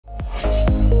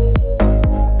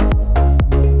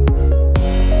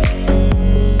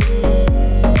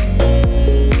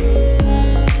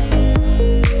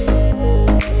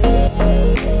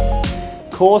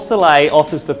Corsoleil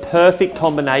offers the perfect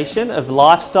combination of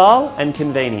lifestyle and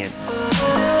convenience.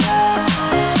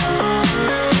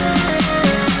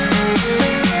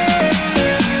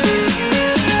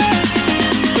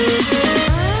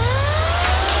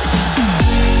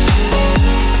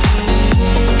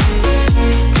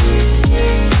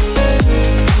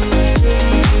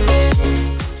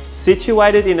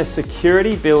 Situated in a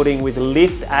security building with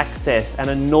lift access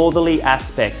and a northerly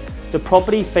aspect, the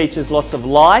property features lots of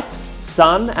light,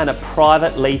 sun and a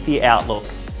private leafy outlook.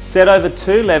 Set over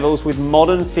 2 levels with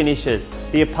modern finishes,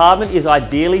 the apartment is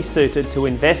ideally suited to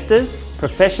investors,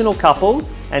 professional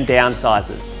couples and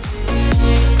downsizers.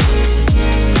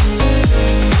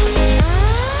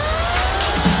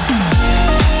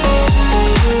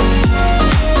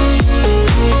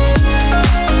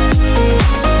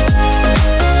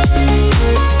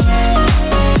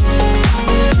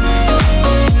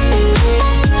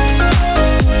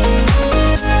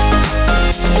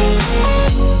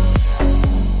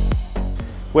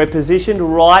 We're positioned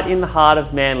right in the heart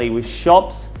of Manly with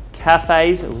shops,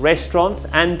 cafes, restaurants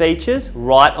and beaches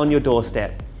right on your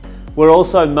doorstep. We're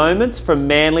also moments from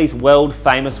Manly's world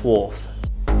famous wharf.